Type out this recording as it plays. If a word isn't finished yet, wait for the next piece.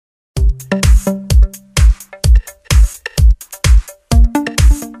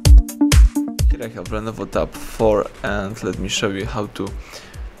Here I have LENOVO Tab 4 and let me show you how to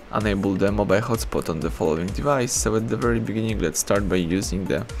enable the mobile hotspot on the following device. So at the very beginning, let's start by using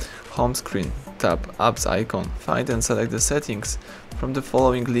the home screen, tap apps icon, find and select the settings. From the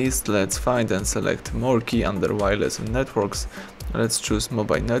following list, let's find and select more key under wireless and networks. Let's choose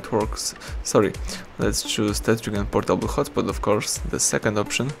mobile networks, let's choose Tetric and portable hotspot, of course, the second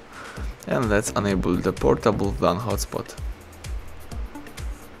option, and let's enable the portable WLAN hotspot.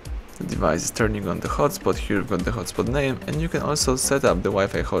 The device is turning on the hotspot. Here you've got the hotspot name, and you can also set up the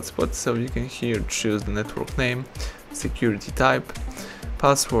Wi-Fi hotspot, so you can here choose the network name, security type,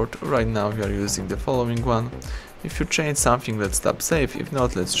 password. Right now we are using the following one. If you change something, let's tap save. If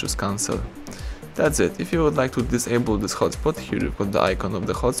not, let's choose cancel. That's it. If you would like to disable this hotspot, here you've got the icon of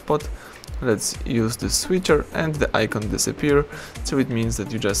the hotspot. Let's use the switcher and the icon disappear, so it means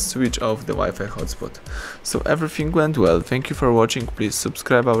that you just switch off the Wi-Fi hotspot. So everything went well. Thank you for watching. Please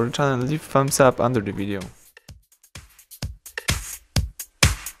subscribe our channel, leave thumbs up under the video.